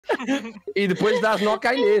E depois dás knock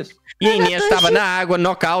à Inês. E a Inês estava na água,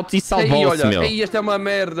 knockout e salvou-se, meu. E este é uma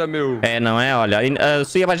merda, meu. É, não é? Olha, a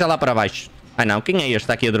Sofia vai já lá para baixo. Ah não, quem é este que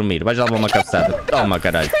está aqui a dormir? Vai já levar uma cabeçada. Toma,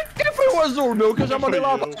 caralho. Quem foi o azul, meu? Que eu já mandei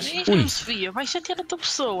lá abaixo. Ui, Sofia, vai chatear a tua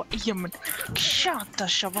pessoa. Ia, mano, que chata,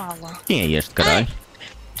 chavala. Quem é este, caralho?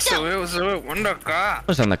 Sou eu, anda cá.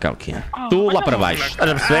 Mas anda cá o quê? Tu lá para baixo, estás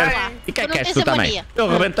a perceber? E quem é que és tu também? Eu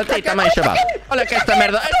rebento a ti também, chaval. Olha que esta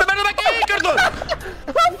merda vai aqui, Cardoso!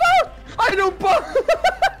 Ai, não pode!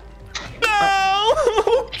 Não!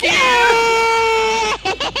 O quê?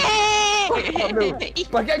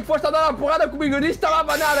 Para quem é que foste a dar a porrada comigo? Eu disse que estava a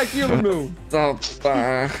abanar aquilo, meu.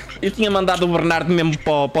 Eu tinha mandado o Bernardo mesmo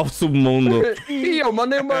para o submundo. E eu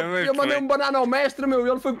mandei um banana ao mestre, meu.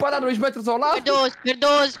 Ele foi parar 2 metros ao lado.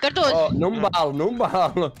 Cardoso. Oh, não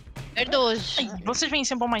bala. Cardoso. Ai, vocês vêm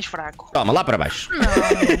sempre ao mais fraco. Toma, lá para baixo.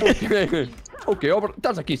 Ok,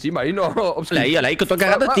 estás aqui em cima aí, não. Olha aí que eu estou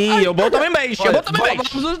agarrado a ti. Eu vou também beijo.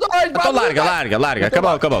 Vamos os dois, Então larga.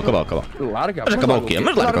 Acabou. Larga. Mas acabou o quê?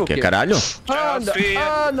 Mas larga o quê, caralho? Anda.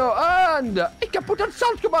 Ai, que a puta de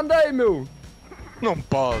salto que eu mandei, meu. Não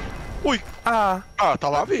pode. Ui. Tá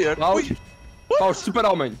lá a ver. Ui. Paus,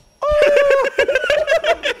 super-homem.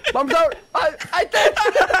 Vamos dar... Ai,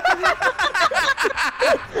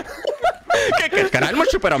 Que é caralho? Mas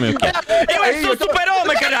super-homem o quê? Eu é que sou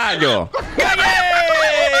super-homem, caralho!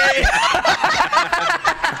 Ganhei!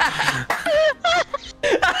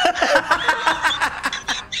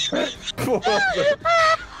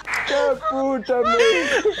 Que puta,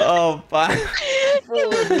 meu. Opa! Que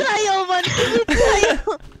me traiu, mano.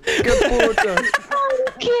 Que puta.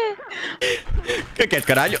 O quê? Que é,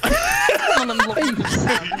 caralho?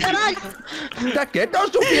 Caralho. Tá quieto, ô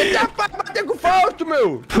Sofia, tá pra bater com o Fausto,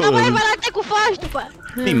 meu. Não vai até com o Fausto, pá.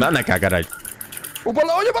 Sim, manda cá, caralho. O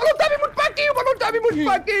balão tá vindo muito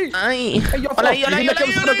para aqui, Ai! Olha aí.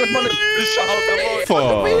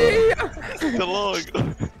 Tá logo.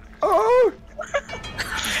 Oh.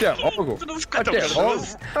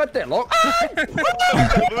 Até logo.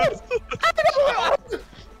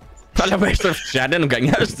 Olha, vai estar fechada, não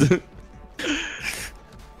ganhaste?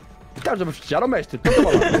 Estás a festejar, mestre? Então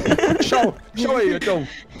toma lá. Tchau aí, então.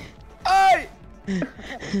 Ai!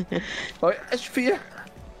 Oi, a Sofia.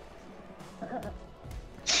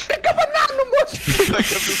 Fica banano, moço!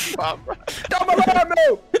 Toma lá,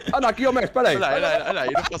 meu! Anda aqui, ô mestre, peraí. Olha aí,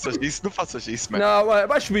 não faças isso, mano. Não,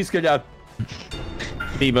 vai subir se calhar.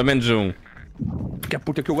 Piba, menos um. Que a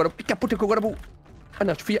puta que eu agora vou.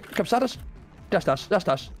 Anda, Sofia, cabeçadas? Já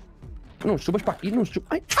estás. Não subas para aqui, não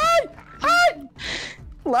subas. Ai!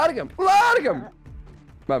 Larga-me!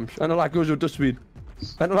 Vamos, anda lá que eu ajudo-te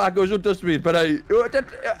a subir. Peraí.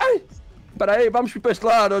 Ai! Peraí, vamos para este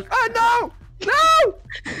lado. Ai, não!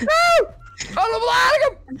 Olha,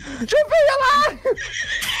 larga-me!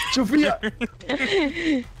 Sofia!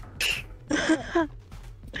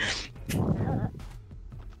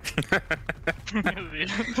 Meu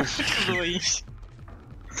Deus, que dois.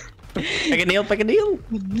 Pega nele.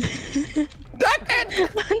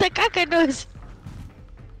 Anda cá, Cardoso.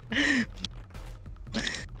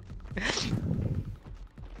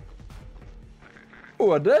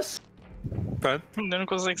 Foda-se. Ainda não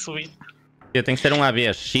consegue subir. Eu tenho que ter um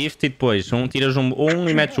AB, shift e depois tiras um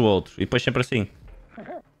e metes o outro. E depois sempre assim.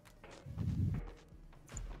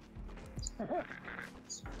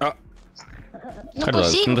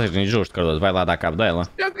 Cardoso, consigo. não és injusto, Cardoso. Vai lá dar cabo dela.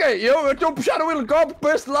 Ok, eu estou a puxar o helicóptero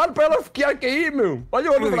para este lado para ela ficar cair, meu. Olha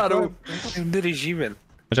eu a dobrar. É um dirigível.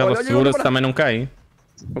 Mas ela Olha, segura-se também não cai.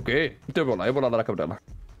 Ok, então eu vou lá dar a cabo dela.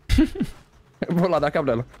 Eu vou lá dar a cabo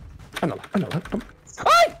dela. Anda lá. Toma.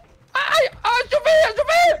 Ai,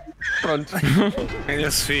 Sofia! Pronto. Ganha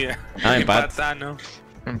a Sofia. Empate. Não.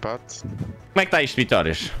 Empate. Como é que está isto,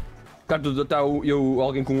 Vitórias? Está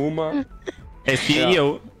alguém com uma. É Sofia e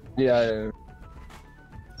eu. Yeah.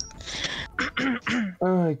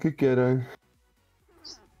 Ai, que caralho.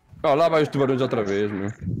 Oh, lá vai os tubarões outra vez,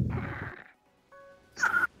 meu.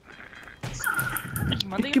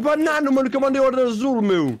 Que banano, mano, que eu mandei ordem azul,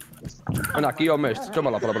 meu. Anda aqui, ó mestre, chama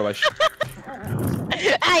lá para baixo.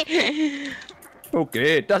 Ai. O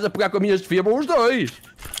quê? Estás a pegar com a minha Sofia? Vão os dois.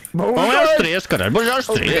 Vão é os três, caralho. Vão já os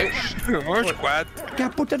três. Os 4. Que a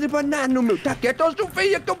puta de banano, meu. Tá quieto, ó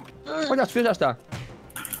Sofia, que eu... Olha, a Sofia já está.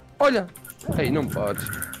 Olha. Ei, não pode.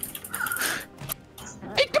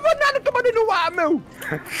 Ei, que banano que eu mandei no ar, meu.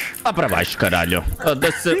 Lá para baixo, caralho.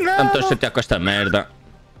 Foda-se. Não estou a chatear com esta merda.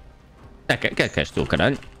 Que és tu,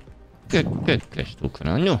 caralho? Que és tu,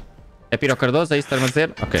 caralho? É Piro Cardoso, é isso que estás a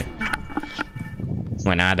dizer? Ok.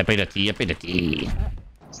 Não é nada, é para ir a ti,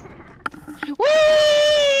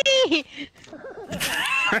 Ui!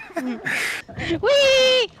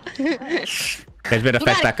 Ui! Queres ver a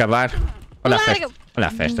festa a acabar? Olha a festa. Larga-me. Olha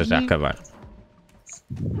a festa já a acabar.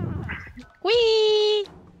 Ui!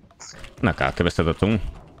 Não, cá, a cabeça do atum.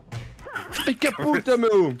 Ai, que puta,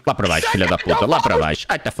 meu. Lá para baixo, filha da puta, lá para baixo.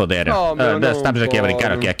 Ai, tá a foder. Oh, meu, não Estamos aqui a brincar,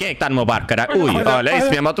 pode. ok? Quem é que está no meu barco, caralho? Ui, olha, é isso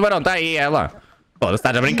mesmo, o tubarão está aí, ela. Foda-se,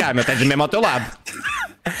 estás a brincar, meu, tens mesmo ao teu lado.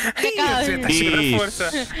 Está cheio da Isso.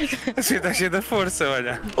 força. Está cheio da força,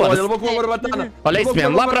 olha. Olha, ele levou com uma barbatana. Olha isso Levou com mesmo,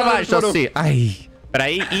 uma lá para barbatana, baixo, tubarão. assim. Ai, espera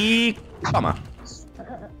aí e... Toma.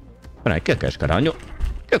 Espera aí, o que é que és, caralho?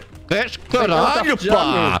 O que é que és, caralho,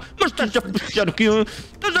 pá? Mas estás a fechar o quê?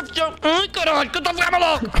 Estás a fechar... Ai, caralho, que eu estou a ficar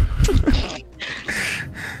maluco.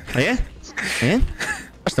 É? É?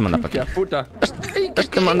 Estás-te a mandar para Que aqui. a puta.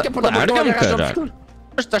 Estás-te a mandar... Larga-me, caralho.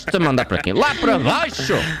 Estás-te a mandar para aqui. Lá para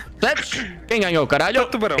baixo. Sabes? Quem ganhou, caralho? O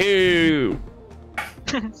tubarão. Eu.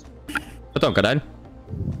 Então, caralho.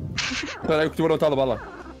 Espera aí, que o tubarão está a levar lá.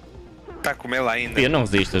 Está a comer lá ainda. Tia, não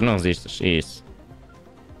resistas, não resistas. Isso.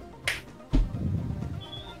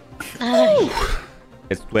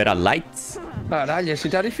 Esse tu era light? Caralho, assim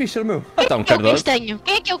está difícil, meu. Então, Quem é o Cardoso. castanho?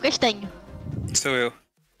 Quem é que é o castanho? Sou eu.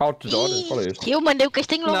 Outdoor, olha isto. Eu mandei o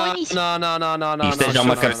castanho logo ao Não, início. não. Isto é já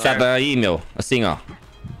uma cabeçada aí, meu. Assim, ó.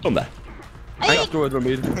 Tumba. Ai, estou a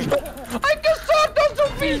dormir. Ai, que sorte, a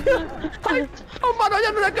Sofia! Ai, oh, mano, olha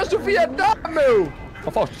onde é que a Sofia está, meu! Oh,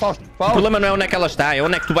 Fausto. O problema não é onde é que ela está, é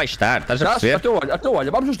onde é que tu vais estar. Estás a perceber? Então olha,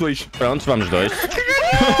 vamos os dois. Prontos, vamos dois.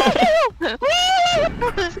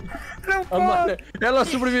 Oh, mano, ela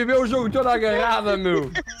sobreviveu o jogo todo agarrada,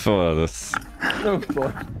 meu. Foda-se. Não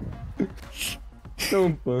pode.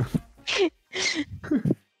 Não pode.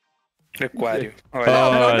 Aquário.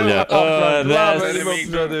 Olha, Foda-se.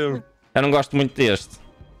 foda-se. Eu não gosto muito deste.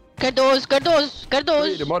 Cardoso. Estou a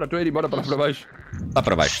ir embora para baixo. Lá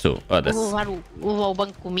para baixo, tu. Vou Foda-se. levar o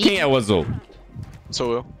banco comigo. Quem é o azul?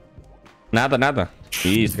 Sou eu. Nada.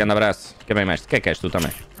 Isso, grande abraço. Fica bem, mestre. O que é que és tu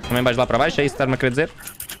também? Também vais lá para baixo? É isso que estás-me a querer dizer?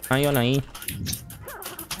 Ai, olha aí.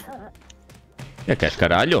 O que é que és,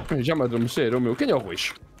 caralho? Já me adormeceram, meu. Quem é o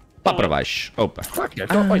Ruiz? Lá para baixo. Opa. Está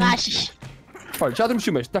quieto. Olha, Achas? já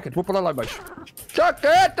adormeci, mas está quieto. Vou parar lá embaixo. Está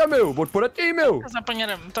quieta, meu. Vou-te pôr a ti, meu. Estás a apanhar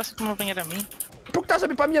a mim? Estás a me apanhar a mim? Porque estás a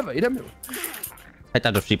vir para a minha beira, meu. Aí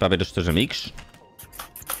estás a fugir para ver os teus amigos?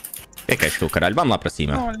 O que é que és tu, caralho? Vamos lá para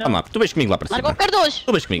cima. Olha. Vamos lá. Tu vens comigo lá para Larga cima. o Cardoso.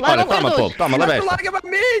 Tu vens comigo. Larga Olha, o toma, Cardoso. povo. Toma, leva Mas tu esta. larga-me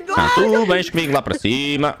a mim. Tu vens comigo lá para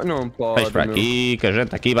cima. Não pode, Vens para meu. aqui, que a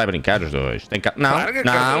gente aqui vai brincar os dois. Tem cá. Não, Larga,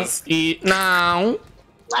 não Cardoso. e não.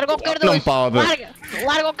 Larga o Cardoso. Não pode.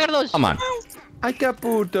 Larga o Cardoso. Oh, mano. Ai, que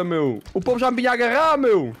puta, meu. O povo já me vinha agarrar,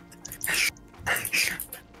 meu.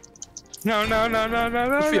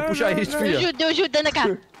 Não. Sofia, puxa isto, Sofia. Eu ajudo, anda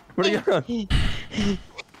cá. Obrigado.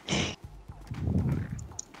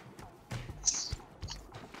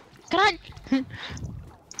 Caralho.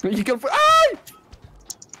 E que ele foi... Ai!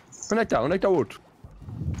 Onde é que está o outro?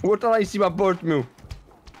 O outro está lá em cima a porto, meu.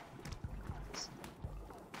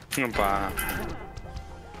 Pá.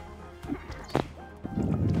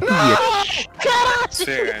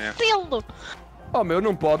 Chega, né? Filho. Oh, meu,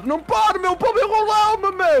 não pode, meu. O povo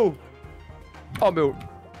enrolou-me, meu. Oh, meu.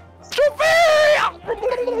 Sofia!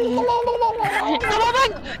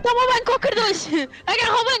 Toma o banco, ó Cardoso.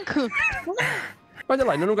 Agarra o banco. Olha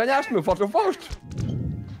lá, ainda não ganhaste, meu. Falta o Fausto.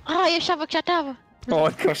 Ai, eu achava que já estava.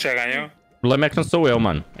 Olha. Você ganhou? O problema é que não sou eu,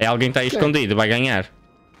 mano. É alguém que está aí escondido, vai ganhar.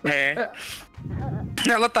 É.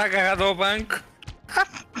 Ela está agarrada ao banco.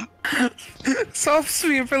 Só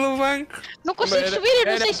subir pelo banco. Não consigo subir,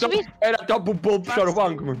 eu não sei subir. Era top o povo puxar o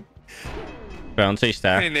banco, mano. Pronto, aí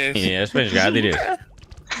está. Inês. Inês, bem jogado, Inês.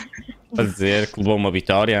 A dizer que levou uma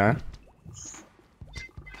vitória, hein?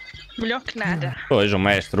 Melhor que nada. Pois, o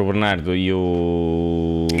mestre, o Bernardo e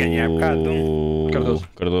o... Ganhei há bocado.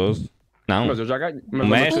 Cardoso. Não, Mas eu já ganhei. o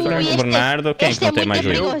mestre, o Bernardo, quem é que não tem mais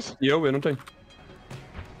muito jogo? perigoso. Eu não tenho.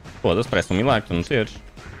 Foda-se, parece um milagre tu não teres.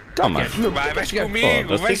 Oh, mano. Vais comigo,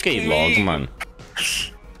 Foda-se, vais fica aí comigo. logo, mano.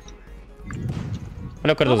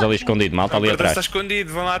 Olha o Cardoso ali escondido, mal está ali O Cardoso atrás. está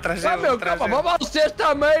escondido, vão lá atrás Ah, dele. meu, atrás calma, dele. vocês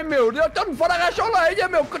também, meu. Eu estou-me fora a agachar a lenha,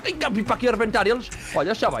 meu. Que eu tenho que vir para aqui arrebentar eles.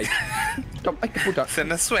 Olha, já vai. Então, ai, que puta.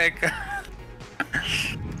 Cena sueca.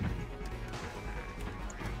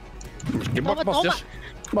 Toma,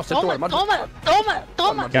 Vocês estão Toma, armados.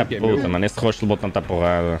 toma. Que puta, mano, esse rosto levou tanta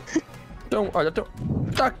porrada. Então, olha,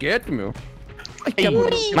 está quieto, meu. Ai,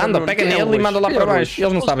 Ei, manda, pega nele e manda lá para baixo.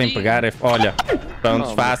 Eles não sabem pegar. Olha, pronto,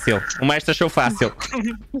 Não. fácil. O mestre achou fácil.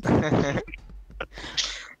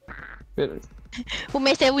 O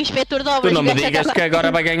mestre é o inspetor de Tu obras. não me o gajo digas acaba- que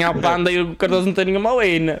agora vai ganhar o panda e o Cardoso não tem nenhuma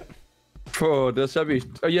win. Foda-se, já viste?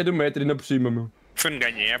 Aí é do metro ainda por cima, meu. Foi,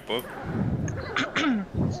 ganhei há pouco.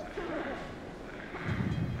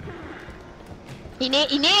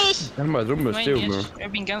 Inês! Armadura, Não é seu, Inês, meu. é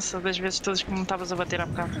vingança das vezes todas que me estavas a bater há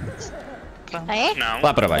bocado. Pronto. Ah, é? Não.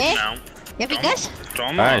 Lá para baixo. É? Não. É vingança?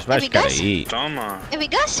 Toma. Vais, cara vingança? aí. Toma. É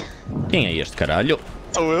vingança? Quem é este caralho?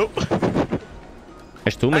 Sou eu.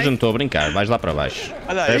 És tu, mas eu não estou a brincar. Vais lá para baixo.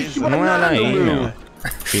 Olha aí. Percebes? Não é aí, meu.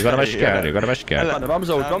 E agora vais Aí, ficar, olha. agora vais ficar. Mano, vamos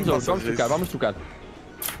a outro, vamos a outro, Não vamos faças trocar, isso. vamos trocar.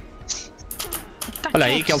 Tá Olha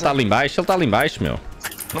aqui aí a que ele está ali em baixo, ele está ali em baixo, meu.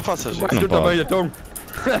 Não faças isso. Mas Não tu pode. também, então.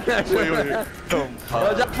 Ui.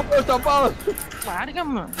 Toma. Já foste, ó Paulo.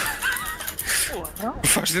 Larga-me. Porra. O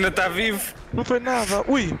Fausto ainda está vivo. Não foi nada.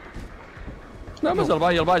 Ui. Não, mas ele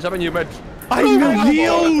vai, já vem o Beto. Ai, meu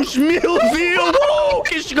Deus! Meu Deus!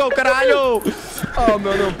 Quem chegou, caralho? Oh,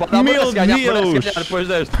 meu, não pode. Meu Parece Deus. ganhar depois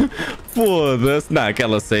deste. Foda-se. Não,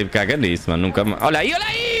 aquela save caga nisso, mano. Nunca mais. Olha aí, olha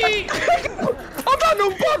aí! Oh, mano,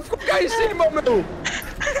 não pode ficar em cima, meu.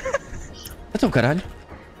 Então, caralho.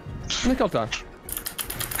 Onde é que ele está?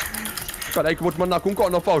 Espera aí que eu vou-te mandar com um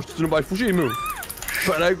cone, ó Fausto, tu não vais fugir, meu.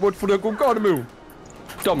 Espera aí que vou-te foder com um cone, meu.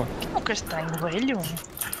 Toma. O castanho, velho.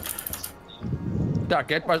 Tá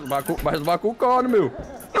quieto, vais levar com o cone, meu.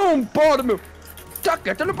 Não pode, meu. Tá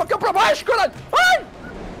quieto, olha para cá para baixo, caralho. Ai!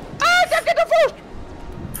 Ai, tá quieto, Fausto.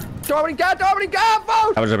 Estou a brincar, Fausto.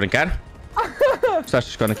 Estavas a brincar? Estás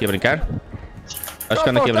ficando aqui a brincar? Estás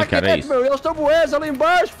ficando aqui a Tá brincar, é quieto, isso? meu. Eles estão boés ali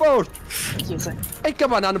embaixo, Fausto. Aqui, Zé. Ai, que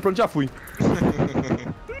banana, pronto, já fui.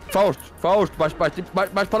 Fausto, vais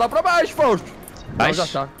para lá para baixo, Fausto. Não, Vais? já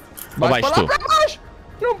está. Ou vais para tu? lá para baixo.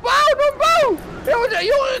 Não vão. Eu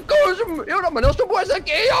recuso-me. Eu não, mano, eles estão boas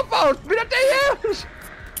aqui, ó Fausto. Vira-te aí eles.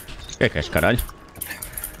 O que é que és, caralho?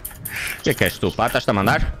 O que é que és tu, pá? Estás-te a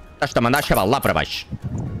mandar? Estás-te a mandar, chaval, lá para baixo.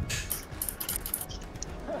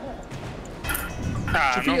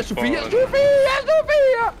 Ah, não Sofia.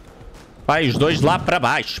 pode. Vai os dois lá para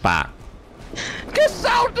baixo, pá. Que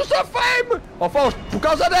salto, safei-me. Ó Fausto, por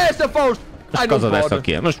causa dessa, Fausto. Mas por causa dessa o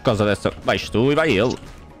quê? Mas por causa dessa... Vais tu e vai ele.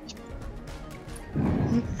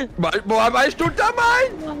 Vais tu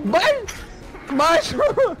também. Vais.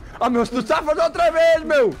 Oh, meu, se tu safas outra vez,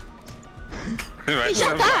 meu.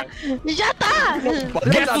 Já tá! Já tá!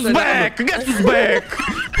 Guess is back! Guess is back!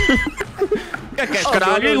 O que é que és,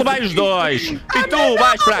 caralho? Ele vai os dois! E tu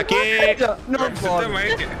vais para aqui! Não pode.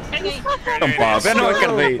 Também. Não pode, eu não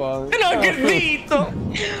acredito! Eu não acredito!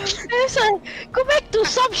 Eu sei. Como é que tu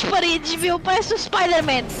sobes paredes, meu? Parece o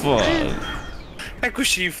Spider-Man. Foda. É com o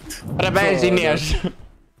shift. Parabéns, Inês!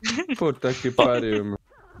 Puta que pariu, meu.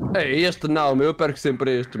 Ei, este não, meu. Eu perco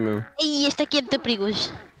sempre este, meu. Ih, este aqui é muito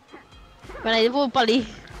perigoso. Espera aí, eu vou para ali.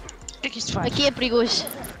 O que é que isto faz? Aqui é perigoso.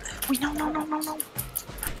 Ui, não.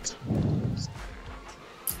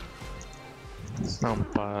 Não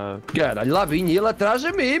pode. Caralho, lá vinha ele atrás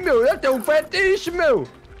de mim, meu. Ele tem um fetiche, meu.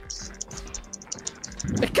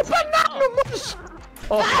 É que banana, moço.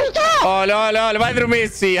 Olha, vai dormir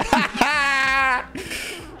sim! O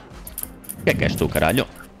que é que és tu, caralho?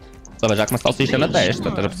 Leva já com uma salsicha na testa,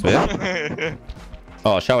 estás a perceber?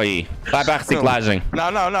 Oh, tchau aí. Vai para a reciclagem.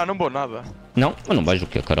 Não vou nada. Não? Mas não vais o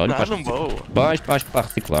quê, caralho? Não, Vais não vou. Vais para a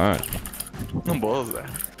reciclagem. Não vou, Zé.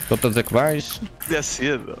 Estou-te a dizer que vais. É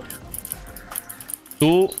cedo.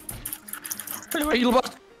 Tu... Aí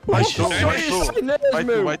levaste. Vais. Só isso, Inês,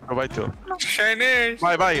 meu. Vai tu. Chinês.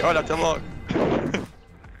 Vai, olha, até logo.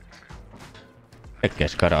 É que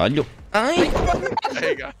és, caralho?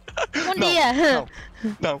 Pega. Bom dia!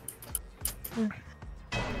 Não.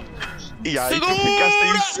 E aí, tu ficaste aí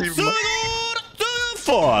em cima.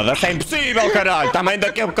 Foda-se, é impossível, caralho! Também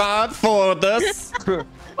daqui a bocado, foda-se!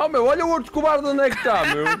 Oh, meu, olha o outro cobarde onde é que está,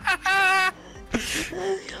 meu.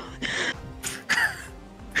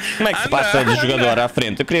 Como é que se passa de jogador à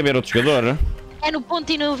frente? Eu queria ver outro jogador. É no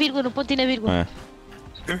ponto e na vírgula, no ponto e na vírgula.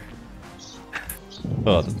 É.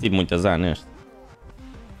 Foda-se, tive muito azar neste.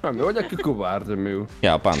 Oh, meu, olha que cobarde, meu.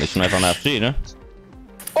 Já, pá, isto não é para andar a fugir, né?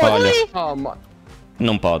 Olha. Olha, Oh, mano.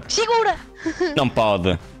 não pode. Segura! Não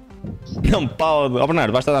pode. Não pode. Ó,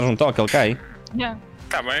 Bernardo, basta dar um toque, ele cai. Yeah.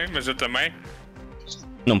 Tá bem, mas eu também.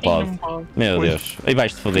 Não pode. Não pode. Meu Deus. Aí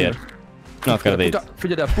vais-te foder. Não acredito. Puta,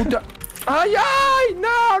 filha da puta. Ai,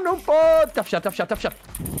 não pode. Está fechado.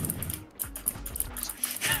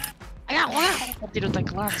 Agarra! Tira o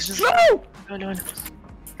teclado, Jesus. Não! Olha.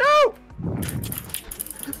 Não!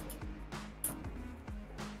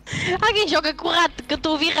 Alguém joga com o rato, que eu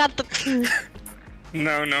estou a ouvir rato.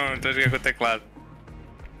 Não, estou a jogar com o teclado.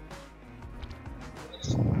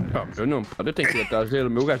 Oh, meu, não pode. Eu tenho que ir atrás dele.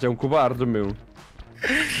 Meu gajo é um cobarde, meu.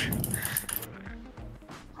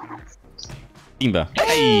 Pimba.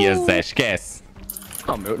 Ai, Zé, esquece.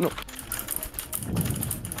 Oh, meu, não.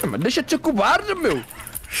 Ah, mas deixa de ser cobarde, meu.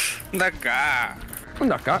 Anda cá.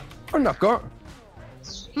 Anda cá.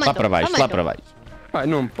 Lá para baixo, lá para baixo. Ai,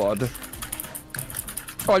 não pode.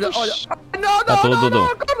 Olha, olha. Ai, não, Tá tudo, Dudu.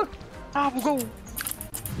 corre. Ah, bugou.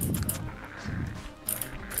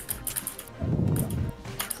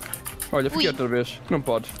 Olha, fiquei Ui. outra vez. Não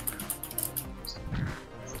pode.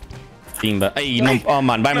 Pimba. Ai, não. Oh,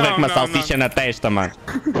 mano, vai morrer Não, com uma não, salsicha na testa, mano.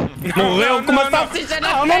 Morreu com uma salsicha na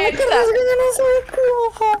testa.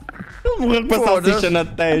 Morreu com uma Foda-se. salsicha na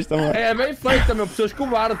testa, mano. É bem feita, meu. Pessoas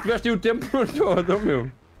covarde. Tiveste aí o tempo todo,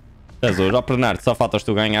 meu. Jesus, ó Bernardo, só faltas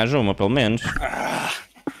tu ganhares uma, pelo menos.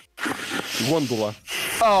 Gôndola.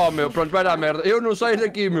 Oh, meu, pronto, vai dar merda. Eu não saio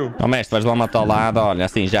daqui, meu. Ó mestre, vais lá uma lado, olha,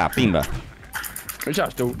 assim já, pimba. Já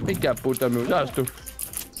estou. Ai, que puta, meu. Já estou.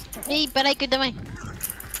 Ih, peraí que eu também.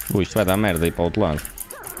 Ui, isto vai dar merda aí para o outro lado.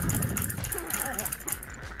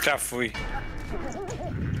 Já fui.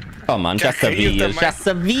 Oh, mano, já Já caiu sabia. também. Já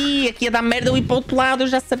sabia que ia dar merda eu ir para o outro lado, eu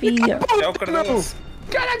já sabia. É o Cardoso.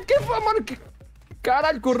 Caralho, que foi, mano?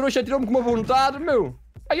 Caralho, que o Roxo atirou-me com uma vontade, meu.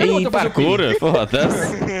 Ai, eu não Ih, vou fazer o quê? parkour,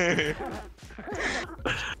 foda-se.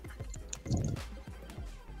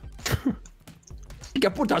 Que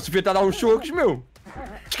a puta, a Sofia está a dar uns chocos, meu.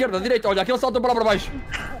 Esquerda, direita, olha, aquele salta para baixo.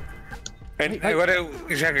 Agora eu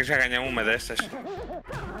já ganhei uma destas.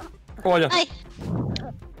 Olha, Ai,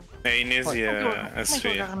 A Inês e a Como é que eu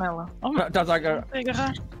Sofia. agarro nela? Oh, meu, estás a agarrar. vai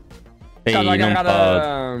agarrar. Estás a Ei, não agarrar pode.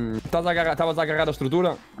 a. Estavas a agarrar a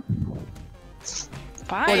estrutura.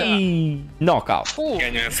 Pai. Ei, knockout. Fu.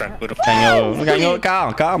 Ganhou a Sakura. Ganhou,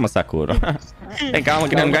 calma, Sakura. Tem calma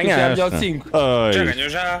que não Não, ganhaste. isto é cinco. Já Ai, ganhou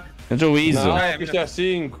já. juízo. Não, é isto é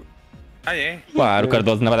 5. Ah, é? Claro, o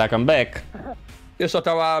Cardoso não vai dar comeback. Eu só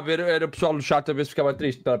estava a ver, era o pessoal no chat a ver se ficava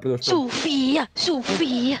triste para perder os pontos. Sofia,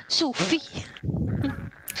 Sofia, Sofia.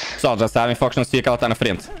 Pessoal, já sabem, focos na Sofia que ela está na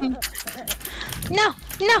frente. Não,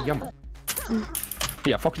 não.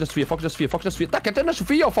 Focos na Sofia, focos na Sofia, focos na Sofia. Tá, quer ter na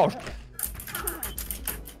Sofia ou Fausto?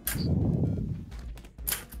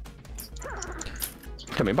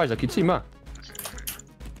 Também vais aqui de cima.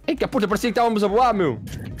 Ei, que a puta, parecia que estávamos a voar, meu.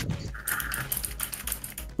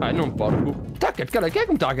 Ai, não pode. Tá, cara, quem é que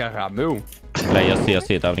me está a agarrar, meu? Peraí, eu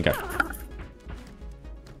sei, está a brincar.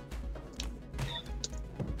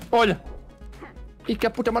 Olha. E que a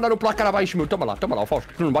puta mandaram o placar abaixo, meu. Toma lá, o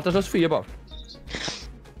Fausto. Tu não batas na Sofia, Fausto.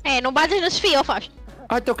 É, não bates na Sofia, ó Fausto.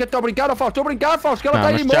 Ai, então que estou a brincar, Fausto? Estou a brincar, Fausto, que ela Não,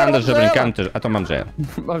 está mas aí já embora. andas a brincar muito. Então vamos já.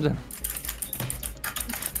 Vamos ver.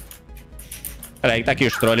 Peraí, está aqui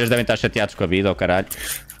os trolhas, devem estar chateados com a vida, oh caralho.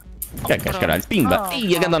 O que é que és, caralho? Pimba!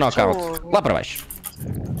 Ih, a ganda knockout. Lá para baixo.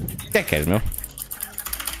 O que é que és, meu?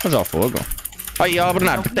 Vamos ao fogo. Aí, ó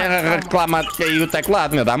Bernardo, reclama aí o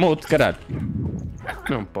teclado, meu, dá mute, caralho.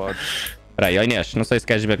 Não pode. Peraí, ó Inês, não sei se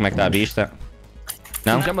queres ver como é que está a vista.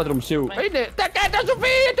 Não? Já me adormeceu. Ai, está quieta,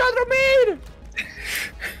 Sofia, estou a dormir.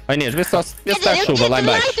 Ó Inês, vê se Quer está a dizer, eu chuva lá em te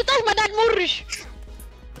lá e baixo. tu estás-me a dar murros.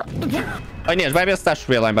 Ó Inês, vai ver se está a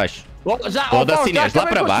chover lá em baixo. Já, Foda-se, Fausto, já Inês, lá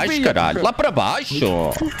acabei para com a baixo, Sofia. caralho. Lá para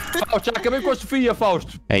baixo. Fausto, já acabei com a Sofia,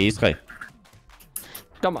 Fausto. É isso, rei.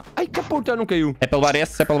 Toma. Ai, que puta, não caiu. É para levar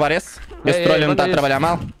esse? É para levar esse? Esse É, trolho não está a manda trabalhar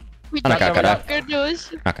mal? Anda cá, caralho. Cardoso.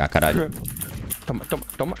 Anda cá, caralho.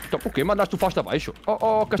 Toma. O quê? Mandaste o Fausto abaixo?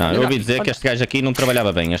 Oh, Não, eu ouvi dizer que este gajo aqui não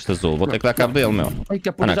trabalhava bem, este azul. Vou ter que dar cabo dele, meu. Ai,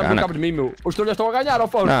 que puta, Anda já cá, me anda cabo de mim, meu. Os trolhas estão a ganhar, ó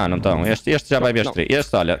Fausto. Não estão. Este já vai bestir.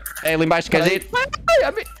 Este, olha. É ali embaixo, queres ir? Ai,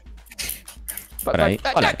 a mim. Espera aí.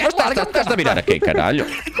 Olha, estás a virar aqui, caralho.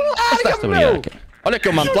 Estás a virar aqui. Olha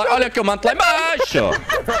que eu manto lá embaixo.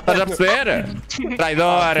 Estás a perceber?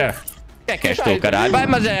 Traidora. O que és tu, caralho? Vai,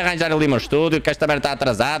 mas é arranjar ali o meu estúdio, que esta merda está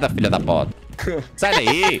atrasada, filha da puta. Sai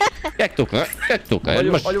daí. O que é que tu queres?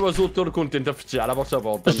 Mas Olha o azul todo contente a festejar à vossa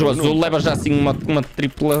volta. o azul leva já assim uma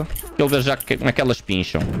tripla, que ele vê já como é que elas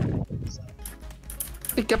pincham.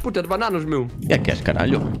 Ai, que puta de bananas, meu. O que é que és,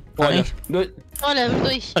 caralho? Olha. Olha, os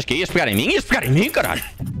dois. Mas que ias pegar em mim? Ias pegar em mim, caralho?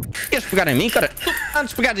 Ias pegar em mim, caralho? Antes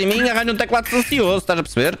de pegares em mim, arranha um teclado silencioso, estás a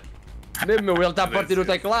perceber? Meu, ele está a partir o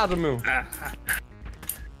teclado, meu.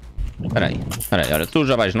 Espera aí, olha, tu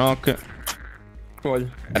já vais knock.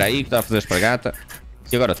 Olha. Espera aí que está a fazer espargata.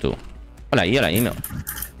 E agora tu. Olha aí, meu.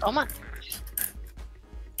 Toma.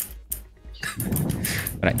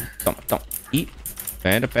 Espera aí, toma. E...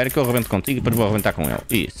 Espera que eu arrebento contigo e depois vou arrebentar com ele.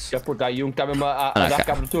 Isso. Que puta, aí um que está mesmo a Anda dar cá.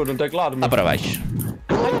 cabo de tudo no teclado, meu. Lá para baixo.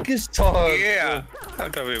 Ai, que sorte. Yeah! Não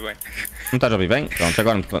está a ver bem. Não estás a ouvir bem? Pronto,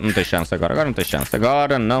 agora não tem chance.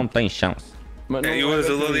 Agora não tem chance. Mas não E o é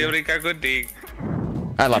azul ali a assim. brincar contigo.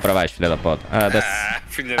 Vai lá para baixo, filha da puta.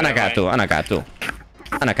 Filha da Anda cá, mãe. tu.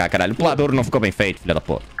 Anda cá, caralho. O pelador não ficou bem feito, filha da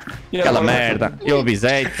puta. Aquela merda. Eu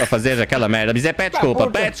avisei para fazer aquela merda. Avisei, pede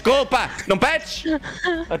desculpa. Não pedes?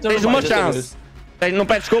 Então Tens não uma vais, então chance. Não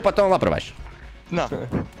pedes desculpa, então lá para baixo. Não.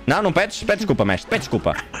 Não, não pedes? Pede desculpa, mestre. Pede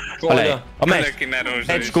desculpa. Olha aí. Ó, mestre.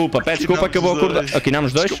 Pede desculpa que eu vou acordar.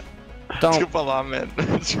 Aquinamos dois? Então. Desculpa lá, man.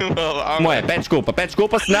 Desculpa lá. Como é? Pede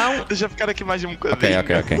desculpa, senão. Deixa eu ficar aqui mais um bocadinho.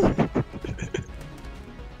 Ok.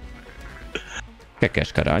 O que é que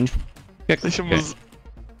és, caralho? Deixa-me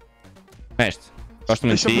Mestre, gosto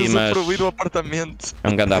muito de ti, mas. usufruir o apartamento. É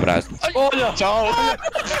um grande abraço. Olha! Tchau.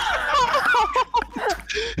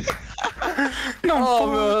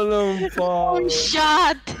 Não pode!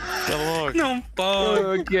 Chato! Até logo. Não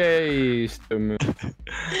pode. O que é isto, meu?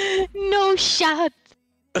 No chato!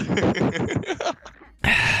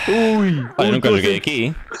 Ui! Olha, nunca joguei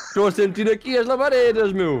aqui. Estou a sentir aqui as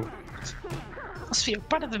lavareiras, meu! Sofia,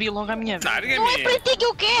 para de vir logo à minha vida. Não é para ti que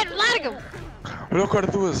eu quero, larga-me! Olha o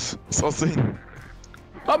quarto duas. Sozinho.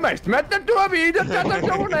 Oh, mestre, mete na tua vida, trata o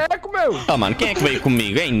teu boneco, meu! Oh, mano, quem é que veio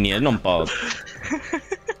comigo? É Inês, não pode.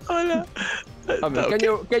 Olha. Oh,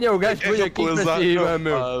 meu, quem é o gajo que veio aqui para cima,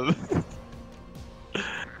 meu?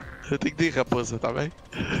 Eu tenho que ir, raposa, tá bem?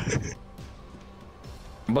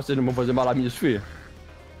 Vocês não vão fazer mal à minha Sofia.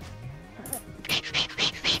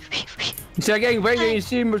 Se alguém vem aí em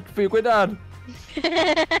cima, Sofia, cuidado!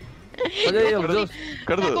 Olha eles.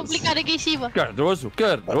 Está complicado aqui em cima. Cardoso,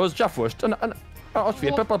 já foste. Anda. Oh,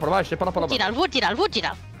 Sofia, para baixo, é para lá para baixo. Vou tirar.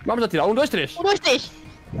 Vamos atirar, 1, 2, 3. 1, 2, 3.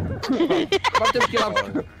 Agora temos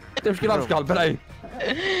que ir lá buscá-lo, peraí.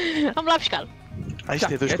 Vamos lá buscá-lo. Ah,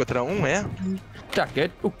 isto é 2 contra 1, é? Já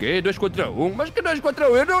quieto, o quê? 2 contra 1? Mas que 2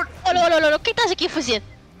 contra 1? Eu não... Olha, o que estás aqui a fazer?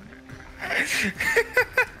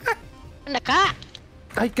 Anda cá.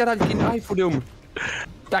 Ai, caralho, ai, fodeu-me.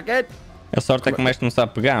 Está quieto? A sorte é que o mestre não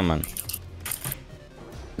sabe pegar, mano.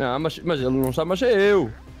 Não, mas ele não sabe, mas é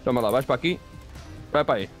eu. Toma lá, vais para aqui. Vai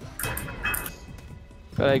para aí.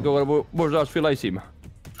 Espera aí que eu agora vou usar os fios lá em cima.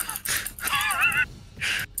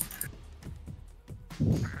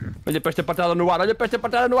 Olha para esta patada no ar,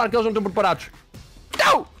 que eles não estão preparados.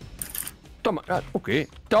 Não! Toma, o quê?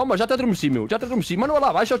 Toma, já te adormeci, meu. Já te adormeci. Manda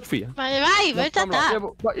lá, vai, Sofia. Vai, já está.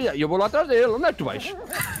 Eu vou lá atrás dele. Onde é que tu vais?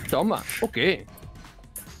 Toma, o quê?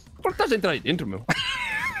 Por que estás a entrar aí dentro, meu?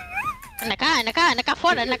 Anda cá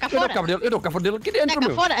fora. Eu dou cá fora dele aqui dentro,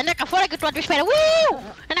 meu. Anda cá fora que eu estou à tua espera.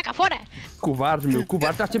 Anda cá fora. Covarde, meu.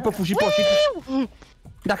 Covarde, estás sempre a fugir para os sítios.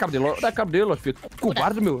 Dá cabo dele, Sofia.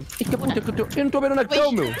 Covarde, meu. Eita puta que eu não estou a ver onde é que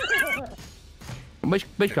estão, meu.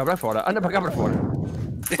 Vais cá para fora. Anda para cá para fora.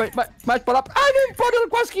 Vais para lá. Ai, não pode, ele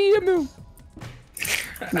quase que ia, meu.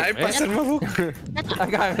 Ai, pássaro maluco.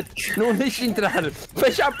 Agarra-te. Não deixes entrar.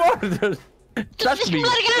 Fecha a porta. Estás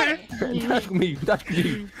comigo. Estás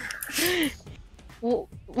comigo. Vou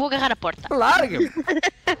agarrar a porta. Larga-me.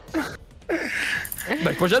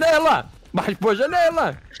 Vais para a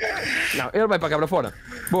janela. Não, ele vai para cá para fora.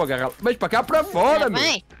 Vou agarrá-lo. Vais para cá para fora, meu.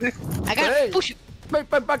 Vem. Agarra, puxa. Vai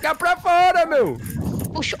para cá para fora, meu.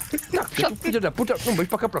 Puxa. Não, filha da puta. Não vais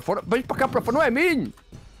para cá para fora. Vais para cá para fora. Não é mim.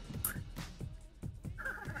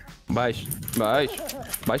 Vais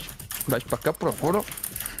para cá para fora.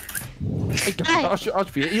 Eita,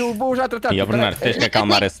 Sofia, eu vou já tratar. E o Bernardo, tens que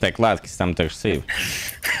acalmar esse teclado que isso está muito agressivo.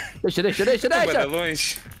 Deixa. Vai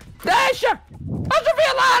longe. Deixa! A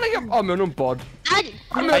Sofia larga! Oh, meu, não pode. Ai.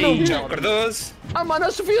 Oh, meu, Aí, não Tiago pode. Cardoso. Ah, mano,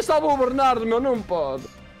 a Sofia salvou o Bernardo, meu, não pode.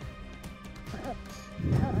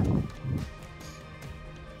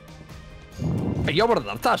 Aí, o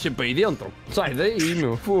Bernardo, estás sempre aí dentro. Sai daí,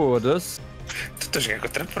 meu, foda-se. Tu estás a jogar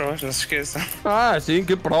contra prós, não se esqueçam. Ah, sim,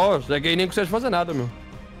 que prós. É que aí nem consegues fazer nada, meu.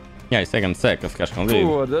 Isso é grande seca, ficar escondido.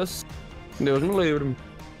 Foda-se. Deus me livre-me.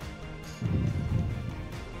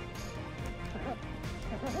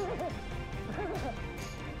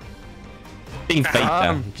 Bem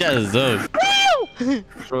feita. Jesus.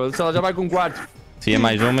 Se ela já vai com 4. Se é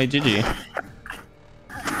mais uma e GG.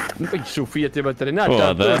 Sofia teve a treinar, está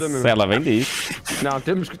toda, Foda-se, meu. ela vem disso. Não,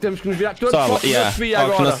 temos que nos virar todos Só, focos na Sofia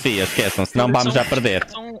focos agora. na Sofia, esqueçam, senão vamos já perder.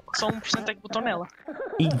 Só 1% é que botou nela.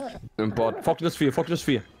 Não pode, focos na Sofia.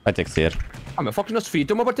 Vai ter que ser. Ah, meu, focos na Sofia,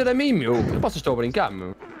 estão-me a bater a mim, meu. Não posso estar a brincar,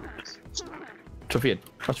 meu. Sofia,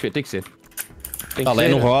 tem que ser. Tem que Olha,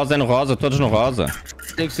 ser. é no rosa, todos no rosa.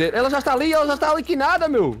 Tem que ser. Ela já está ali que nada,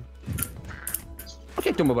 meu. Por que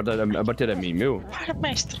estão-me a bater a mim, meu? Para,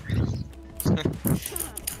 mestre.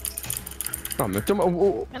 Ah, meu,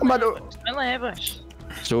 mano. Não levas.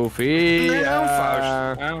 Sofia. Não,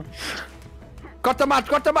 Fausto. Não. Corta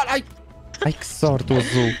mato. Ai, Ai, que sorte o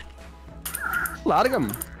azul.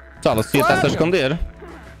 larga-me. Só, a Sofia está-se a esconder.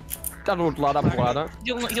 Está do outro lado à porrada.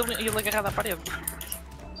 Ele agarrado à parede.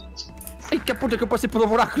 Ai, que puta que eu passei pelo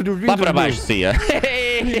buraco do vidro. Lá para baixo, Sofia.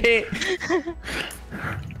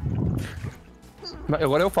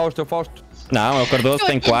 Agora é o Fausto, Não, é o Cardoso,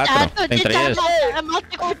 tem 4. Tem 3. A malta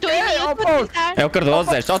que votou em mim, eu tô a tentar. É o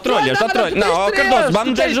Cardoso, é só trolhas, só trolhas. Não, ó Cardoso,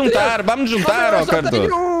 vamos nos juntar, vamos nos juntar, ó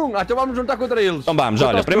Cardoso. Então vamos juntar contra eles. Então vamos,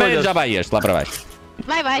 olha, primeiro já vai este, lá para baixo.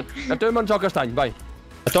 Vai. Então eu mando já o castanho, vai.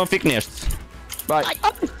 Então fico neste. Vai.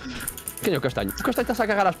 Quem é o castanho? O castanho está-se a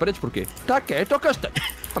agarrar às paredes porquê? Está quieto, é o castanho.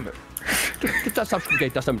 Oh, meu. Tu sabes com quem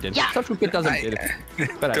estás a meter? Sabes com quem estás a meter?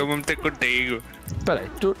 Espera aí. Estou a meter contigo. Espera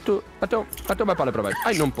aí. Então vai para baixo.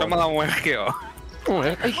 Ai, não pode. Toma lá um RQO. Não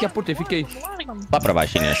é? Ai, que a puta, fiquei. Lá para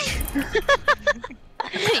baixo, Inês.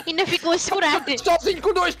 Ainda ficou a segurar. Sozinho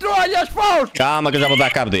com 2 trolhas, Fausto! Calma que eu já vou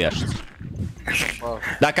dar cabo deste.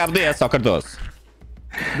 Dá cabo deste, ó Cardoso.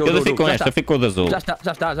 Eu fico com este, eu fico com o de azul. Já está.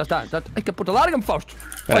 Ai, que a puta, larga-me, Fausto.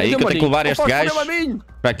 Espera aí que eu tenho que levar este gajo.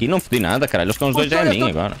 Para aqui, não fodi nada, caralho. Eles estão os dois já em mim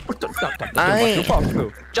agora. Ai.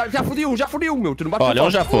 Já fodiu, meu. Tu não bates no Olha,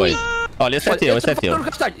 um já Fausto. foi. Olha, esse é teu, esse é teu.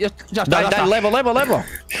 Já está. Dá, leva.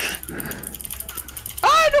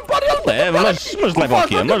 Ai, não pode ele. Leva, mas leva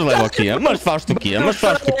o quê? Mas Fausto o quê? Mas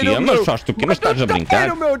estás a brincar?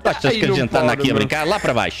 Achas que a gente anda aqui a brincar? Lá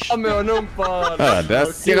para baixo. Oh, meu, não pode.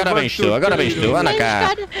 E agora vens tu, anda cá.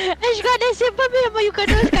 A jogada é sempre a mesma e o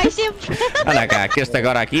Cardoso cai sempre. Anda cá, que este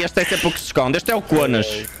agora aqui, este é sempre o que se esconde. Este é o Conas.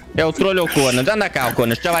 É o trolho ou o Conas. Anda cá, o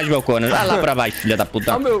Conas, já vais ver o Conas. Vai lá para baixo, filha da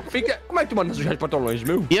puta. Oh, meu, fica. Como é que tu mandas os gajos para tão longe,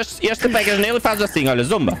 meu? Este pegas nele e fazes assim, olha,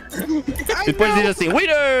 zumba. E depois diz assim,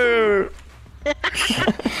 winner!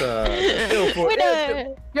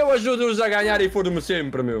 Eu ajudo-os a ganhar e fodo-me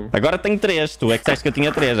sempre, meu. Agora tenho 3, tu é que disseste que eu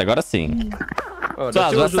tinha 3, agora sim.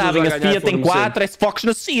 Pessoal, já sabem, a Sofia tem 4, é Fox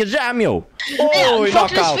na Sofia já, meu. Oi,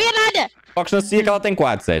 Fox não se knockout. vê nada. Fox na Sofia que ela tem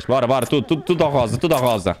 4, Sés. Bora, tudo ao rosa, tudo ao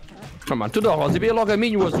rosa. Ah, mano, tudo ao rosa. E veio logo a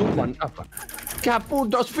mim o azul, mano. Ah, pá. Que a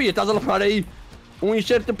puta, ó, Sofia, estás a levar aí um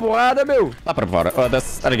enxerto de porrada, meu. Lá para fora. Olha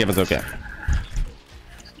aqui a fazer o quê?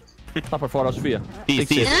 Lá para fora, ó, Sofia.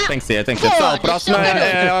 Isso, tem que ser. Pessoal, o próximo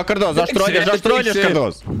é o Cardoso, aos trolhas,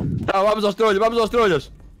 Cardoso. Tá, vamos aos trolhas.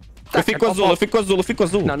 Eu fico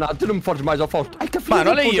azul. Não, tu não me fodes mais ao Fausto. Ai, que filha.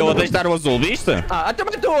 Mano, olha aí, eu vou deixar o azul, viste? Então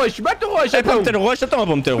mete o roxo. É para meter o roxo, então eu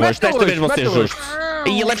vou meter o roxo. Desta vez vou ser justo.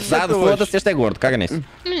 E ele é pesado, foda-se, este é gordo, caga nisso.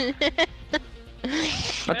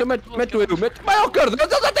 Então mete eu. Vai ao Cardoso,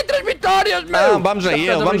 ele já tem 3 vitórias, meu. Não, vamos a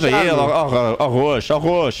ele, ao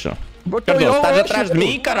roxo. Cardoso, estás atrás de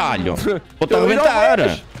mim, caralho. Vou-te arrebentar.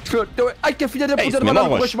 Ai, que a filha da É puta isso de mesmo, mandar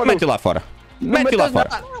o roxo. roxo, Mete lá fora. Mete lá fora.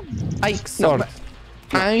 Ai, que sorte.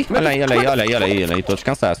 Ai, olha aí, estou a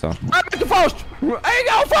descansar só. Ai, mete o Fausto. Ai,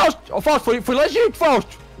 não, o Fausto. O Fausto foi legítimo,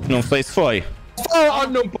 Fausto. Não sei se foi.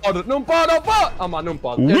 Não pode. Ah, mano, não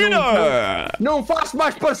pode. Winner! Não faço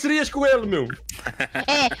mais parcerias com ele, meu.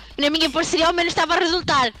 Na minha parceria ao menos estava a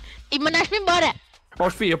resultar. E mandaste-me embora. Ó,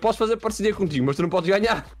 Sofia, eu posso fazer parceria contigo, mas tu não podes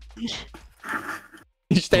ganhar.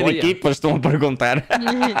 Isto é de equipas, estão a perguntar.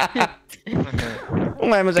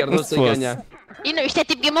 Não é, mas é como se fosse. Ganhar. E não, isto é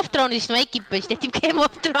tipo Game of Thrones, isto não é equipa, isto é tipo Game of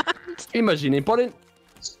Thrones. Imaginem, podem...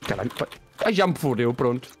 Caralho, ai, já me fodeu,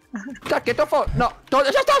 pronto. Tá quieto, eu falo. Não,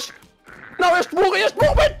 já estás! Não, este burro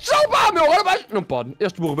veio-te salvar, meu! Agora vais... Não pode,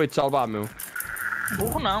 este burro veio-te salvar, meu.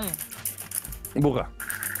 Burro não. Burra.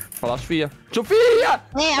 Fala, Sofia. Sofia!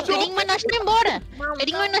 É, há bocadinho mandaste-me embora.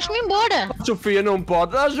 Sofia, não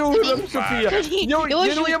pode. Ajuda-me, Sofia.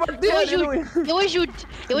 Eu não ia bater. Eu ajudo.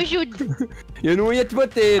 Eu não ia te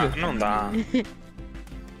bater. Não dá.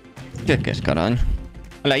 O que é és, caralho?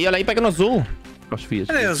 Olha aí, pega no azul. Ó, Sofia.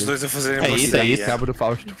 Olha os dois a fazerem É isso. Cabo do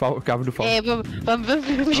Fausto. É,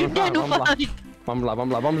 vamos juntar no Fausto. Vamos lá.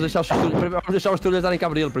 Vamos deixar os trolhas darem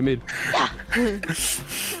cabo dele primeiro.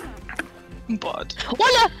 Não pode.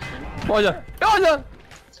 Olha!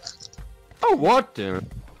 Oh, what?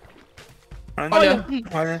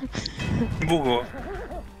 Olha. Bugou.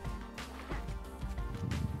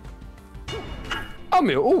 Oh,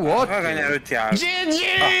 meu, o what? Vai ganhar o Tiago. GG!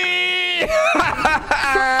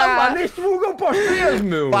 Mano, este bugou para os 3,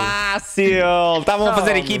 meu. Fácil! Estavam a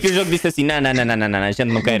fazer equipe e o jogo disse assim: não, a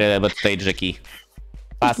gente não quer batuteiros aqui.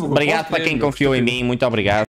 Obrigado para quem confiou em mim, muito obrigado.